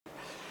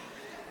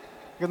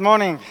Good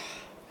morning.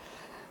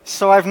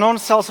 So I've known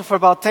Celso for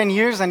about 10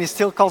 years and he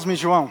still calls me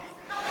João.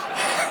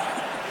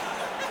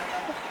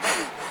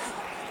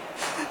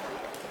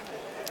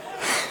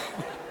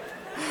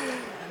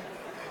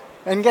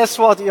 And guess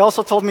what? He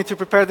also told me to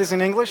prepare this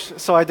in English,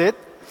 so I did.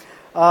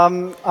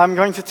 I'm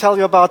going to tell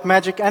you about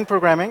magic and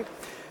programming.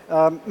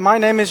 My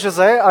name is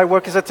José. I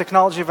work as a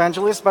technology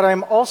evangelist, but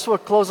I'm also a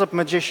close-up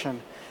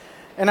magician.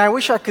 And I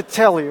wish I could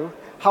tell you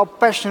how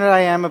passionate I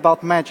am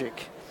about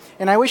magic.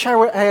 And I wish I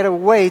had a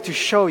way to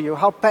show you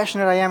how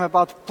passionate I am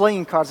about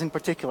playing cards in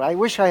particular. I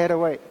wish I had a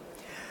way.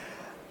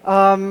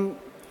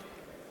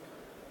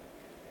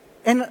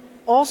 And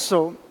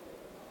also,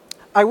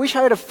 I wish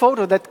I had a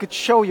photo that could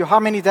show you how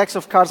many decks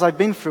of cards I've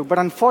been through. But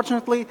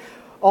unfortunately,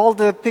 all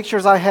the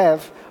pictures I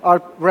have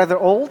are rather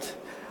old,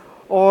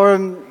 or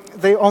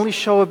they only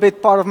show a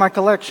bit part of my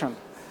collection.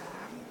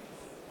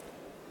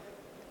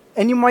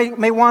 And you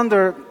may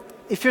wonder,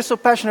 if you're so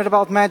passionate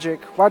about magic,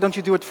 why don't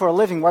you do it for a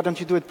living? Why don't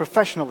you do it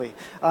professionally?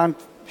 I'm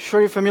sure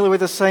you're familiar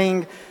with the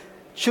saying,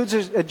 choose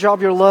a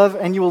job you love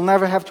and you will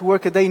never have to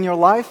work a day in your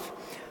life.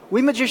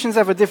 We magicians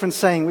have a different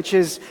saying, which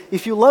is,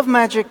 if you love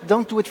magic,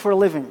 don't do it for a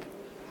living.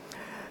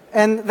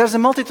 And there's a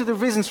multitude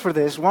of reasons for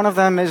this. One of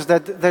them is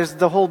that there's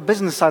the whole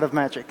business side of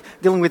magic,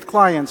 dealing with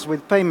clients,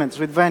 with payments,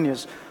 with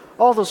venues,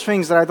 all those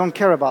things that I don't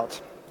care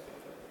about.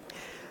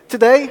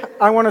 Today,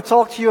 I want to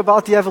talk to you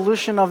about the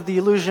evolution of the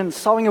illusion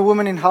sawing a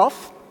woman in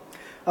half,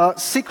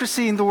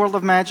 secrecy in the world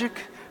of magic,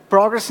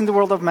 progress in the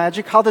world of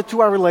magic, how the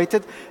two are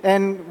related,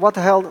 and what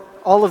the hell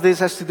all of this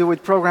has to do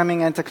with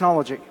programming and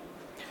technology.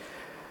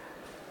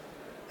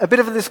 A bit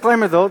of a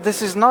disclaimer though,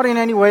 this is not in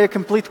any way a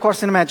complete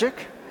course in magic,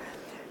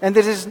 and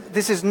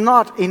this is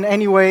not in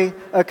any way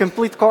a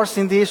complete course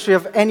in the history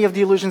of any of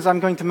the illusions I'm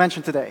going to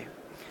mention today.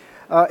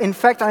 In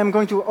fact, I am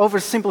going to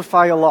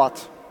oversimplify a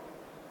lot.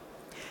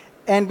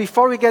 And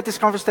before we get this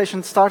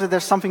conversation started,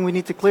 there's something we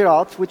need to clear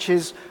out, which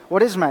is,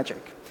 what is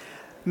magic?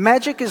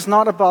 Magic is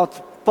not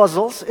about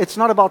puzzles. It's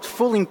not about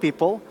fooling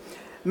people.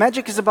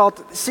 Magic is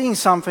about seeing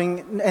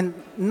something and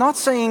not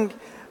saying,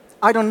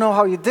 I don't know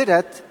how you did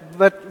it,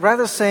 but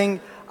rather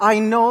saying, I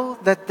know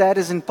that that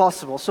is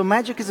impossible. So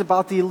magic is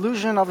about the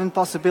illusion of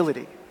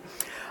impossibility.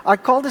 I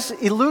call this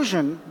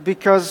illusion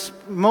because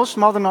most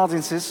modern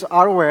audiences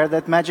are aware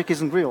that magic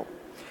isn't real.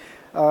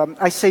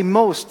 I say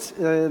most.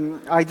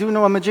 I do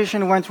know a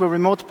magician who went to a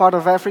remote part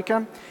of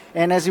Africa,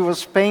 and as he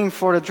was paying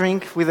for a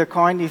drink with a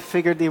coin, he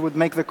figured he would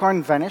make the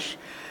coin vanish.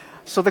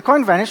 So the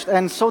coin vanished,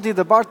 and so did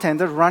the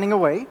bartender, running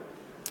away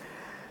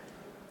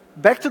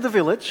back to the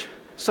village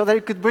so that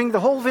he could bring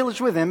the whole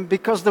village with him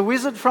because the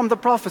wizard from the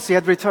prophecy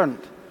had returned.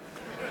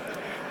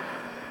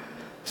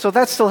 So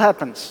that still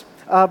happens.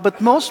 But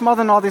most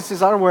modern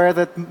audiences are aware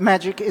that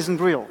magic isn't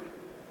real.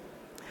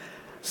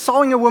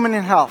 Sawing a woman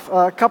in half.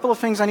 A couple of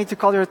things I need to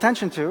call your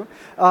attention to.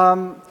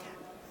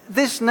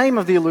 This name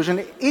of the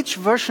illusion, each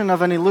version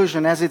of an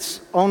illusion has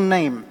its own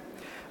name,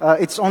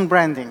 its own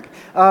branding.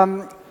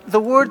 The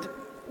word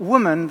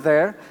woman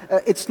there,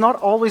 it's not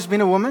always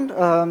been a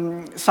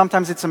woman.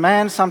 Sometimes it's a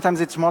man,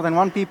 sometimes it's more than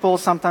one people,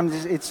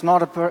 sometimes it's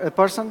not a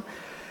person.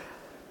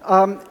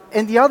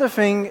 And the other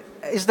thing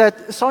is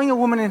that sawing a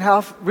woman in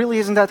half really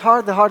isn't that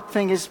hard. The hard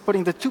thing is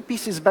putting the two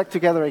pieces back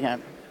together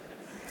again.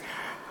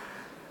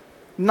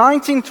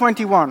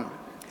 1921,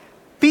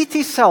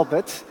 P.T.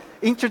 Selbit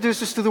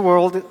introduces to the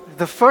world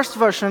the first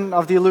version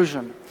of the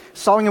illusion,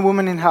 sawing a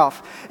woman in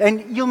half.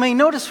 And you may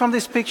notice from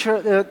this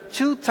picture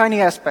two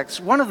tiny aspects.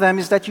 One of them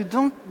is that you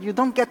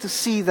don't get to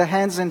see the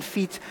hands and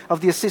feet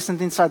of the assistant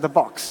inside the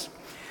box.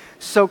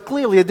 So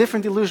clearly a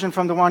different illusion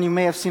from the one you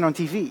may have seen on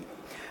TV.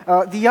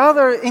 The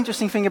other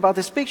interesting thing about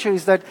this picture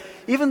is that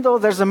even though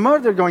there's a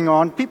murder going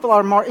on, people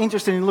are more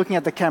interested in looking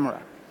at the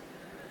camera.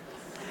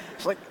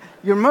 It's like,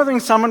 you're murdering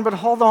someone, but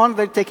hold on,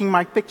 they're taking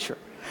my picture.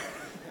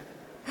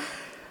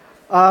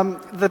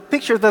 The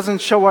picture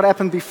doesn't show what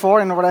happened before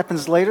and what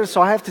happens later,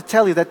 so I have to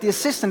tell you that the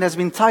assistant has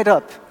been tied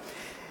up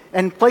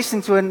and placed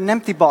into an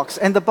empty box,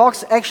 and the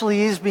box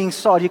actually is being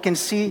sawed. You can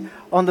see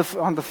on the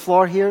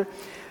floor here.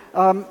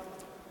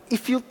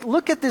 If you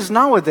look at this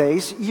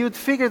nowadays, you'd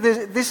figure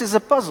this is a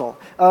puzzle.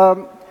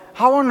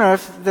 How on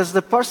earth does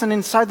the person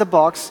inside the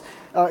box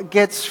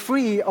gets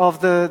free of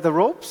the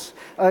ropes,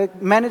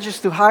 manages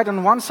to hide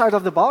on one side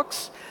of the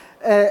box,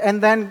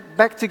 and then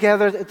back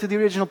together to the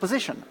original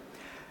position?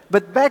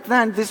 But back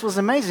then, this was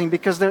amazing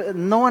because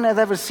no one had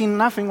ever seen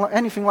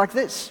anything like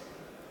this.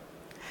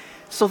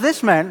 So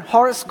this man,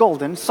 Horace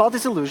Golden, saw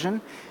this illusion,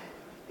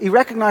 he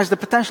recognized the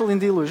potential in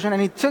the illusion,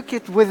 and he took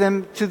it with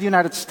him to the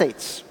United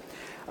States.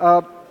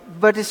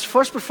 But his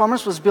first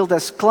performance was billed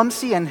as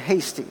clumsy and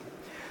hasty.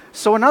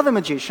 So another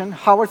magician,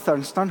 Howard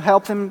Thurston,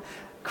 helped him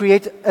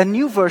create a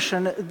new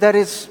version that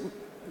is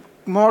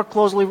more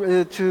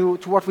closely to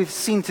what we've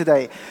seen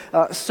today.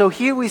 So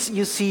here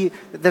you see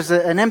there's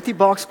an empty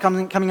box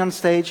coming on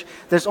stage.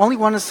 There's only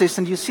one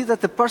assistant. You see that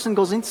the person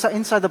goes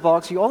inside the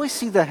box. You always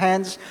see the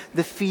hands,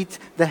 the feet,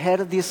 the head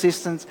of the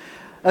assistant.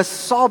 A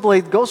saw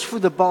blade goes through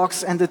the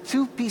box and the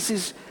two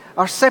pieces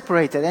are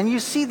separated. And you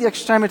see the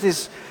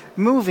extremities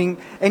moving,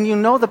 and you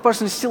know the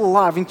person is still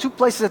alive in two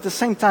places at the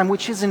same time,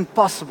 which is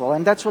impossible.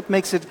 And that's what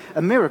makes it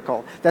a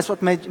miracle. That's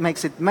what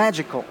makes it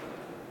magical.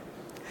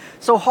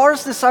 So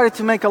Horus decided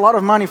to make a lot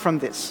of money from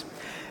this.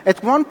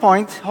 At one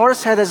point,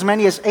 Horus had as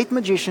many as 8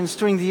 magicians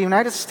touring the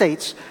United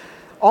States,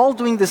 all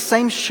doing the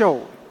same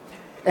show.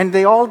 And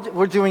they all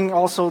were doing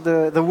also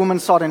the woman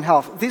sought in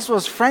health. This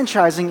was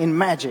franchising in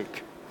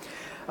magic.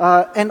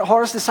 And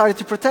Horus decided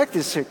to protect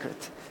this secret.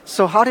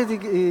 So how did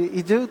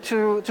he do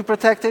to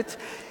protect it?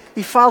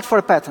 He filed for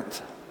a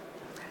patent.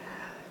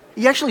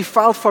 He actually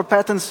filed for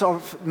patents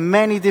of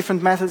many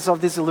different methods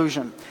of this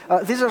illusion.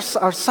 These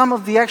are some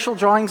of the actual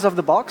drawings of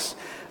the box.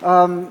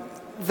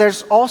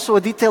 There's also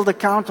a detailed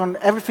account on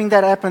everything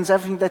that happens,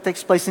 everything that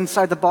takes place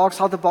inside the box,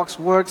 how the box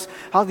works,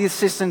 how the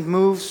assistant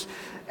moves,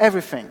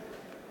 everything.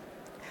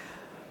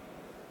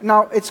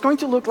 Now, it's going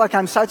to look like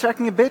I'm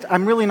sidetracking a bit.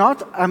 I'm really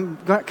not. I'm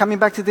coming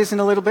back to this in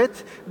a little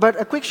bit.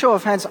 But a quick show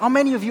of hands. How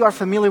many of you are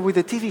familiar with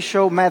the TV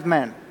show Mad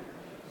Men?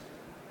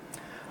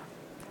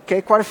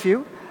 Okay, quite a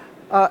few.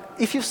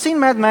 If you've seen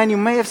Mad Men, you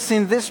may have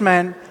seen this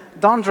man,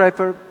 Don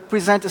Draper,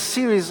 present a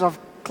series of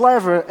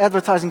clever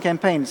advertising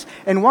campaigns.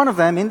 And one of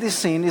them in this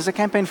scene is a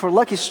campaign for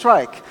Lucky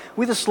Strike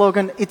with the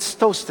slogan, "It's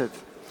Toasted."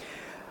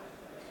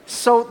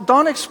 So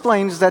Don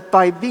explains that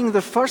by being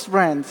the first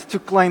brand to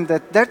claim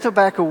that their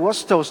tobacco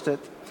was toasted,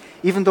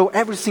 even though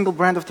every single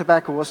brand of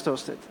tobacco was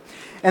toasted,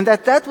 and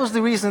that was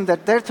the reason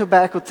that their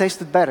tobacco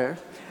tasted better,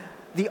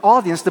 the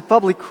audience, the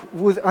public,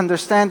 would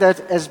understand that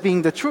as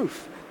being the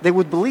truth. They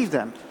would believe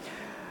them.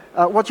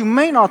 What you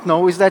may not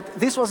know is that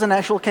this was an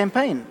actual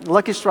campaign.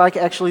 Lucky Strike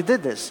actually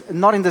did this.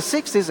 Not in the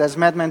 60s, as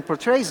Mad Men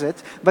portrays it,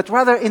 but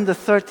rather in the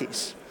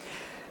 30s.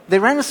 They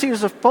ran a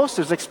series of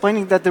posters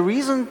explaining that the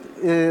reason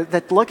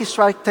that Lucky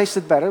Strike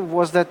tasted better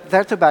was that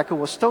their tobacco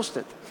was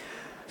toasted.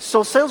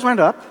 So sales went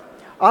up,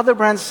 other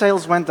brands'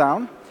 sales went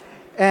down,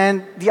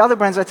 and the other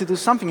brands had to do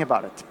something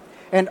about it.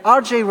 And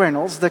R.J.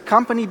 Reynolds, the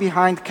company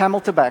behind Camel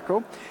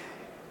Tobacco,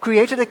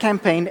 created a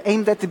campaign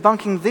aimed at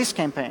debunking this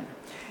campaign.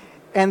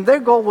 And their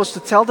goal was to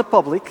tell the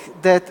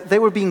public that they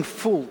were being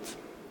fooled.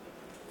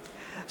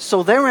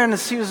 So they ran a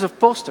series of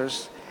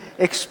posters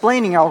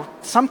explaining how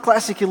some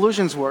classic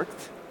illusions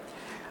worked,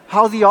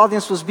 how the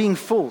audience was being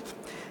fooled.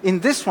 In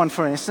this one,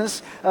 for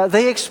instance,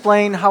 they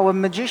explain how a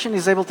magician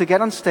is able to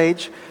get on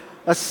stage,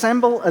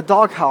 assemble a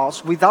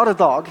doghouse without a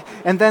dog,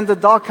 and then the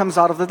dog comes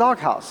out of the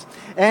doghouse.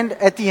 And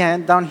at the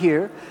end, down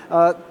here,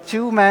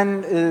 2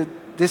 men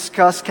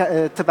discuss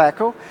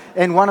tobacco,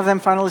 and one of them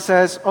finally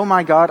says, "Oh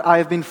my God, I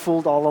have been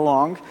fooled all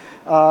along.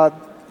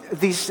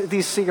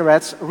 These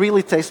cigarettes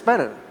really taste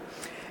better."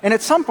 And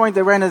at some point,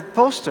 they ran a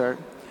poster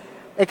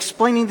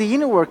explaining the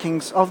inner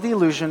workings of the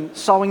illusion,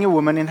 sawing a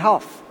woman in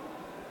half.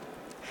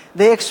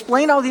 They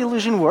explained how the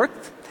illusion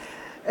worked,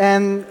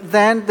 and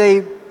then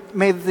they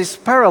made this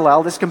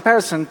parallel, this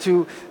comparison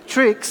to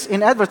tricks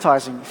in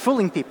advertising,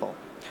 fooling people.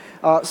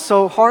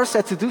 So Horus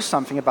had to do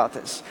something about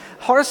this.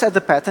 Horus had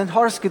the patent.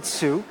 Horus could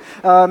sue.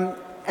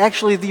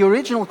 Actually, the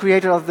original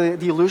creator of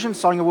the illusion,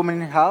 sawing a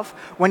woman in half,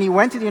 when he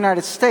went to the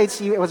United States,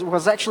 he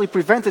was actually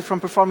prevented from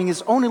performing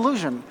his own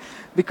illusion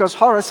because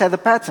Horus had the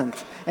patent.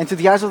 And to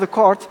the eyes of the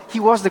court,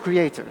 he was the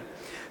creator.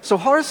 So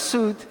Horus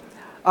sued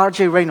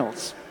R.J.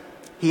 Reynolds.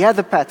 He had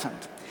the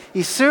patent.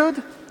 He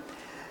sued,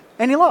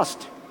 and he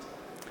lost.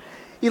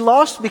 He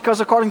lost because,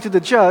 according to the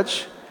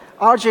judge,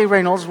 R.J.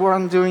 Reynolds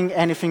weren't doing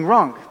anything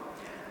wrong.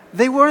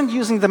 They weren't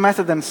using the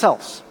method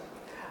themselves.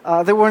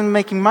 They weren't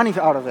making money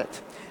out of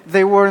it.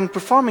 They weren't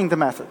performing the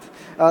method.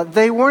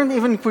 They weren't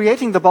even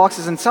creating the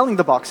boxes and selling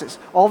the boxes.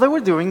 All they were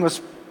doing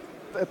was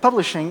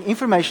publishing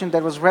information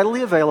that was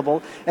readily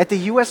available at the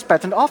U.S.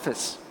 Patent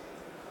Office.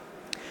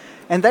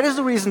 And that is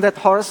the reason that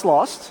Horus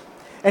lost.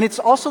 And it's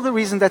also the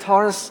reason that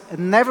Horus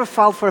never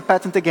filed for a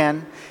patent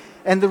again,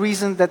 and the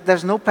reason that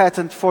there's no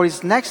patent for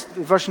his next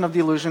version of the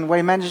illusion, where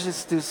he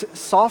manages to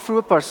saw through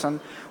a person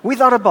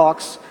without a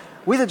box,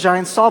 with a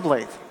giant saw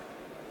blade.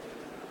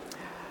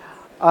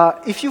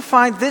 If you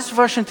find this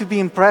version to be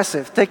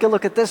impressive, take a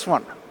look at this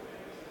one.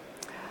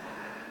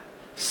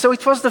 So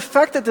it was the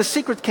fact that the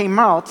secret came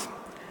out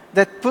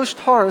that pushed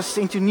Horus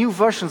into new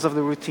versions of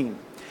the routine.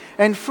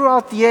 And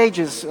throughout the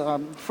ages,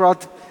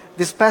 throughout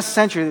this past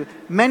century,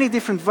 many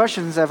different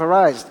versions have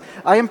arisen.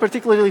 I am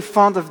particularly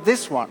fond of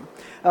this one.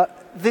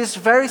 This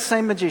very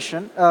same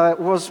magician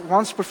was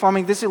once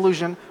performing this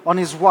illusion on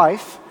his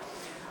wife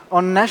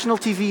on national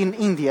TV in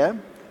India,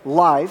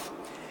 live.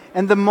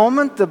 And the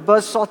moment the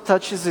buzzsaw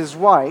touches his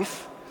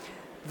wife,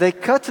 they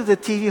cut to the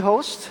TV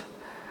host,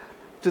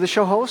 to the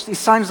show host. He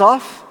signs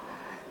off,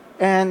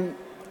 and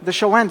the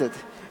show ended.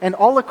 And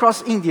all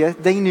across India,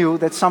 they knew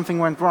that something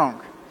went wrong.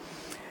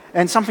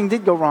 And something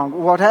did go wrong.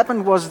 What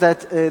happened was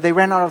that they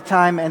ran out of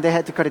time and they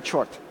had to cut it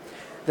short.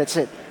 That's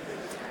it.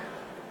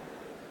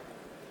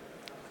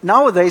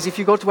 Nowadays, if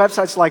you go to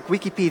websites like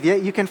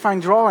Wikipedia, you can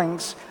find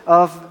drawings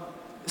of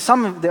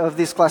some of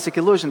these classic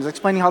illusions,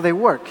 explaining how they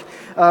work.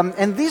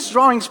 And these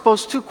drawings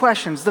pose 2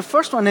 questions. The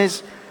first one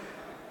is,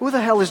 who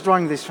the hell is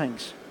drawing these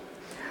things?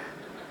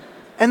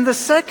 And the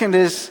second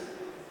is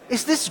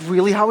this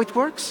really how it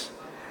works?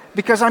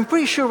 Because I'm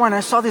pretty sure when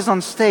I saw this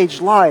on stage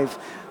live,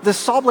 the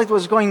saw blade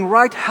was going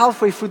right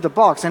halfway through the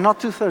box and not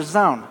 2/3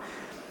 down.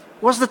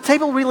 Was the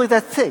table really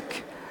that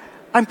thick?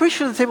 I'm pretty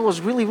sure the table was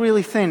really,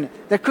 really thin.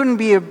 There couldn't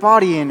be a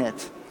body in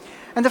it.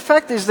 And the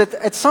fact is that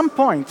at some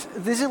point,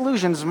 these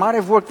illusions might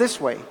have worked this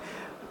way.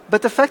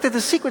 But the fact that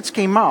the secrets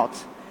came out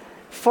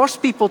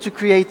forced people to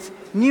create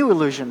new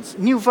illusions,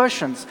 new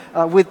versions,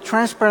 with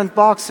transparent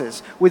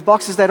boxes, with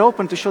boxes that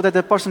open to show that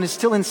the person is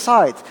still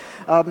inside.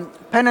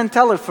 Penn and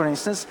Teller, for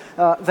instance,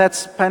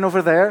 that's Penn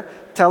over there,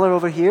 Teller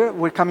over here.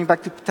 We're coming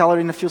back to Teller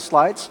in a few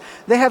slides.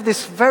 They have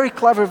this very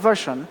clever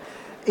version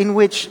in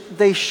which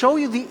they show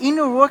you the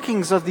inner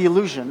workings of the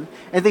illusion,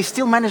 and they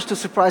still manage to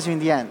surprise you in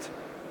the end.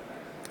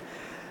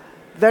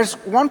 There's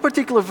one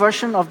particular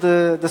version of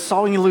the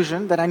sawing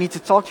illusion that I need to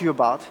talk to you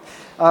about,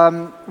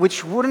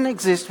 which wouldn't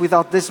exist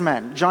without this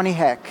man, Johnny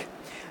Heck.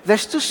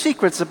 There's two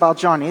secrets about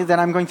Johnny that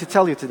I'm going to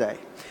tell you today.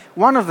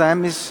 One of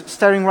them is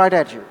staring right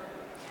at you.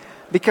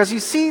 Because you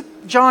see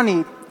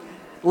Johnny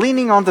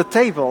leaning on the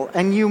table,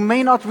 and you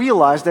may not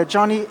realize that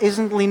Johnny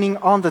isn't leaning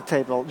on the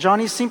table.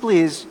 Johnny simply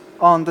is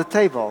on the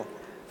table.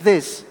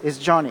 This is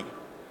Johnny.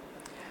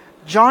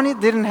 Johnny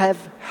didn't have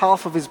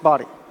half of his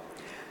body.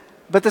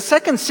 But the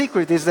second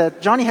secret is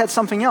that Johnny had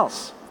something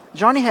else.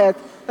 Johnny had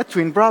a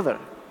twin brother.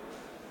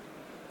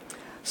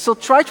 So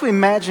try to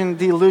imagine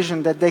the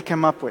illusion that they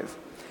came up with.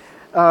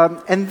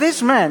 And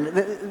this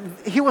man,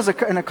 he was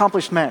an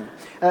accomplished man.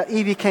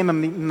 He became a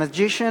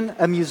magician,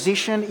 a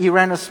musician. He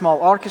ran a small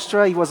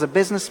orchestra. He was a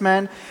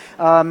businessman.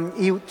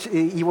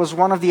 He was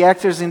one of the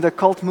actors in the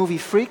cult movie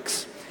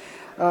Freaks.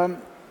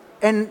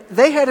 And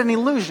they had an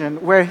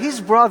illusion where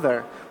his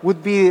brother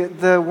would be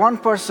the one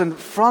person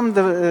from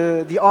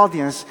the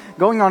audience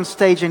going on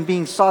stage and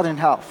being sawed in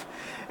half.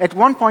 At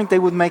one point, they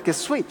would make a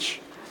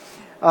switch.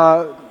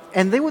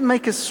 And they would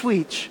make a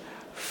switch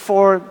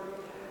for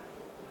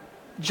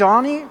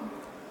Johnny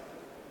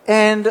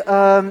and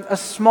a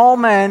small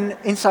man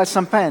inside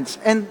some pants.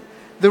 And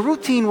the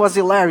routine was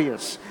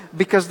hilarious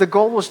because the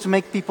goal was to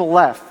make people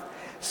laugh.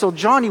 So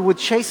Johnny would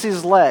chase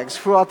his legs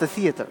throughout the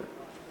theater.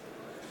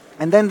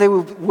 And then they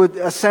would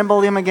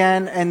assemble him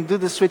again and do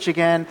the switch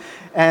again.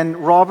 And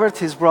Robert,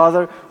 his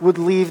brother, would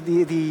leave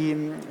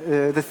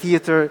the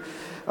theater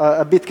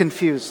a bit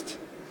confused.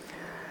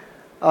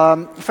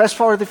 Fast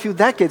forward a few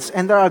decades,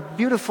 and there are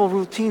beautiful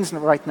routines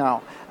right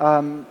now.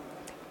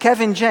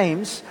 Kevin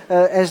James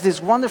has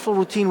this wonderful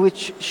routine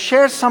which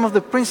shares some of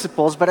the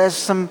principles but has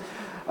some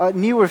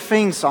newer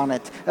things on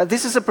it.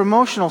 This is a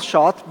promotional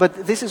shot,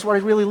 but this is what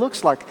it really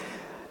looks like.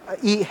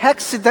 He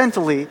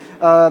accidentally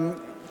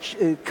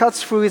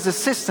cuts through his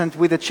assistant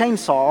with a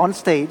chainsaw on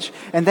stage,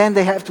 and then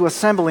they have to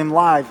assemble him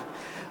live.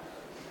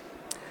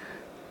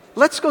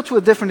 Let's go to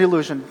a different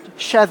illusion,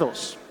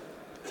 shadows.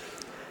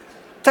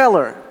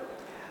 Teller.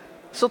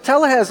 So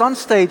Teller has on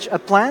stage a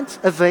plant,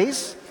 a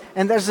vase,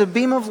 and there's a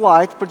beam of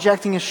light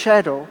projecting a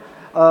shadow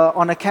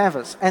on a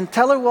canvas. And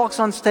Teller walks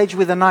on stage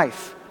with a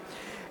knife.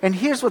 And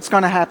here's what's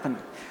going to happen.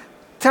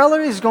 Teller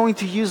is going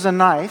to use a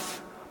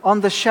knife on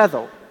the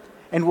shadow,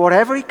 and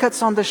whatever he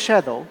cuts on the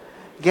shadow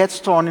gets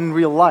torn in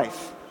real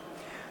life.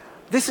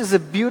 This is a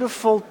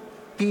beautiful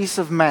piece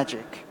of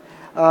magic.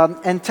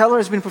 And Teller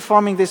has been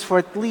performing this for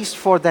at least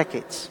 4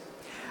 decades.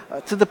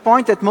 To the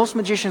point that most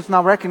magicians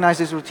now recognize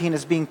his routine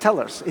as being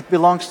Teller's. It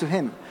belongs to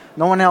him.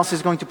 No one else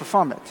is going to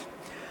perform it.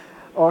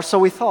 Or so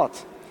we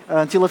thought.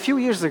 Until a few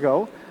years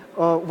ago,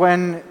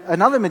 when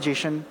another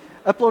magician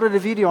uploaded a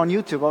video on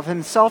YouTube of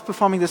himself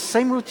performing the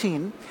same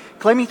routine,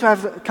 claiming to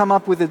have come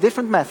up with a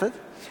different method,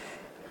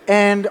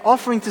 and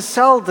offering to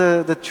sell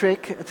the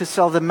trick, to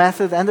sell the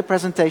method and the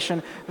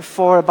presentation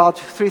for about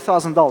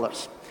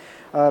 $3,000.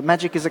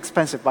 Magic is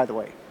expensive, by the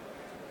way.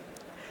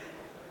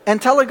 And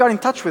Teller got in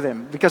touch with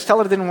him because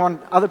Teller didn't want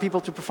other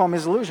people to perform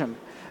his illusion.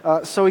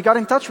 So he got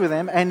in touch with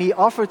him and he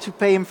offered to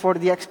pay him for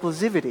the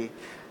exclusivity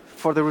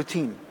for the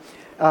routine.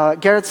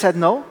 Garrett said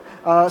no,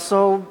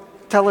 so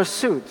Teller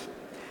sued.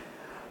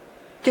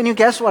 Can you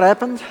guess what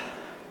happened?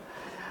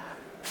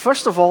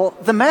 First of all,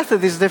 the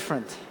method is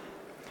different.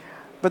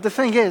 But the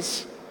thing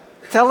is,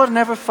 Teller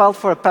never filed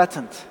for a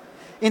patent.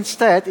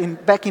 Instead,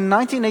 back in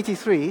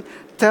 1983,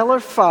 Teller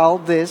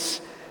filed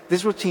this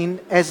routine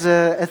as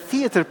a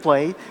theater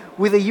play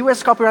with a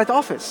US Copyright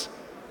Office.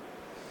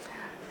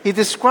 He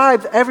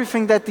described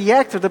everything that the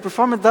actor, the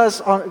performer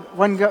does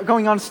when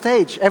going on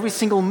stage, every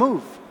single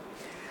move.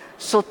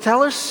 So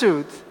Teller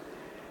sued,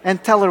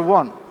 and Teller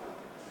won.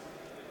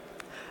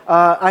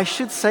 I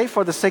should say,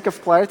 for the sake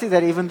of clarity,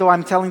 that even though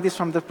I'm telling this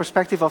from the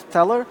perspective of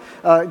Teller,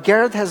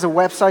 Garrett has a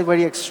website where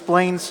he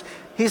explains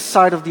his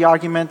side of the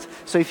argument.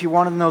 So if you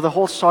want to know the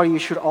whole story, you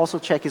should also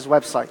check his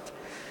website.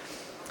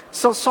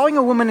 So sawing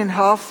a woman in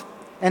half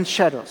and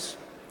shadows.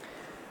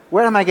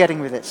 Where am I getting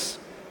with this?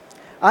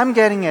 I'm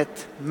getting at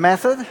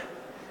method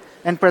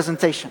and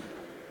presentation.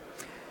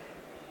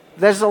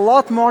 There's a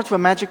lot more to a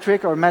magic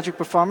trick or a magic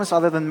performance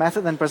other than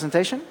method and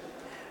presentation.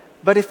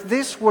 But if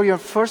this were your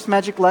first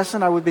magic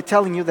lesson, I would be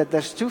telling you that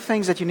there's 2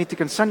 things that you need to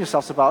concern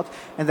yourselves about,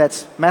 and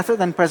that's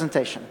method and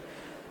presentation.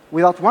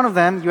 Without one of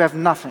them, you have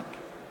nothing.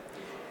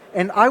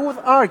 And I would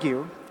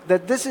argue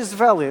that this is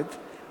valid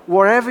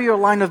wherever your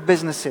line of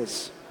business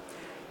is.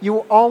 You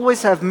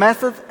always have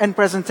method and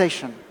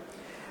presentation.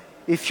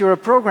 If you're a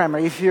programmer,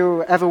 if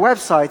you have a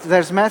website,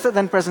 there's method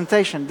and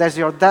presentation. There's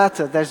your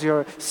data, there's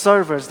your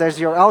servers, there's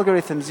your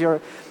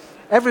algorithms,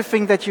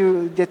 everything that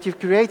you've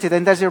created,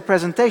 and there's your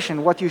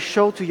presentation, what you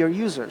show to your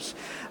users.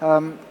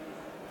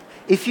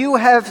 If you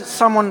have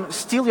someone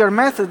steal your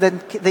method,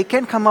 then they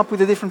can come up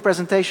with a different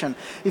presentation.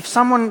 If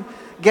someone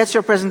gets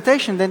your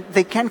presentation, then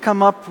they can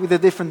come up with a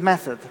different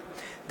method.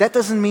 That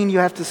doesn't mean you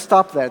have to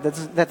stop there.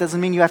 That doesn't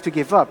mean you have to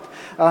give up.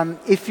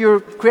 If you're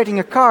creating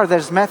a car,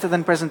 there's method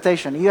and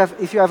presentation.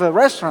 If you have a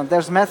restaurant,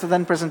 there's method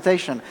and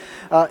presentation.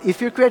 If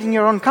you're creating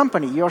your own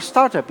company, your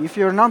startup, if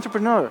you're an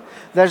entrepreneur,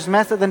 there's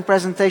method and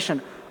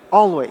presentation,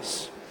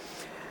 always.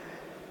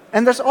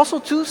 And there's also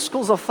two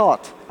schools of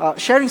thought,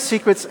 sharing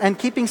secrets and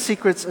keeping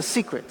secrets a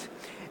secret.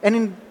 And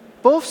in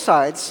both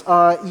sides,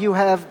 you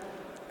have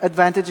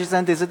advantages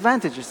and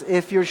disadvantages.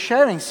 If you're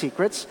sharing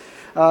secrets,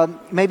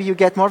 maybe you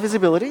get more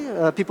visibility.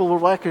 People will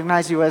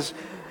recognize you as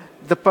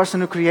the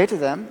person who created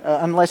them,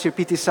 unless you're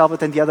P.T.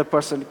 Selbert and the other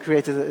person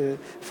created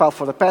filed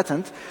for the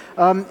patent.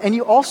 And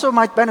you also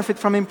might benefit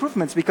from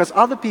improvements because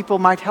other people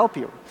might help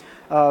you.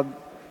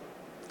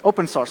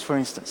 Open source, for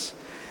instance.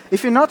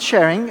 If you're not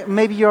sharing,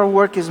 maybe your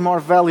work is more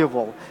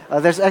valuable.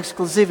 There's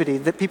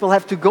exclusivity. That people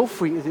have to go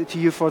to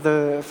you for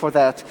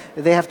that.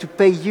 They have to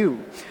pay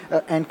you.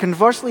 And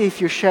conversely,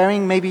 if you're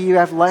sharing, maybe you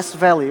have less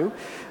value,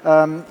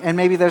 and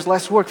maybe there's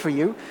less work for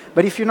you.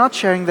 But if you're not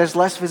sharing, there's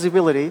less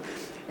visibility,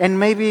 and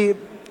maybe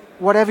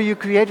whatever you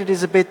created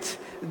is a bit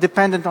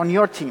dependent on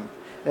your team.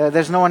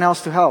 There's no one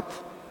else to help.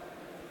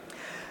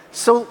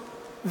 So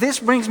this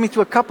brings me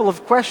to a couple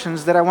of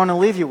questions that I want to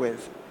leave you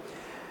with.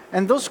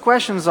 And those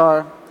questions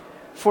are,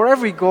 for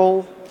every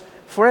goal,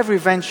 for every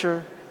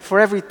venture, for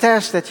every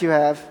task that you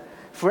have,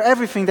 for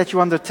everything that you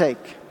undertake,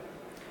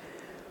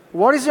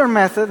 what is your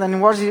method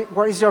and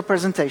what is your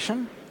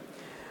presentation?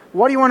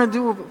 What do you want to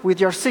do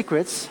with your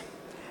secrets?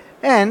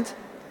 And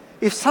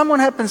if someone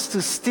happens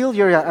to steal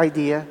your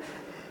idea,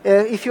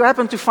 if you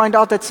happen to find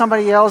out that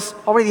somebody else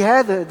already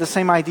had the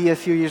same idea a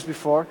few years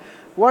before,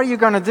 what are you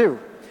going to do?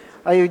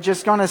 Are you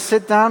just going to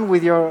sit down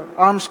with your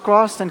arms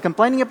crossed and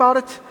complaining about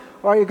it?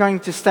 Or are you going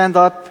to stand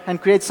up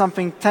and create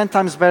something 10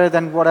 times better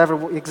than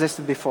whatever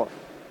existed before?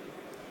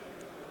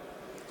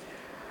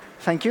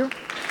 Thank you.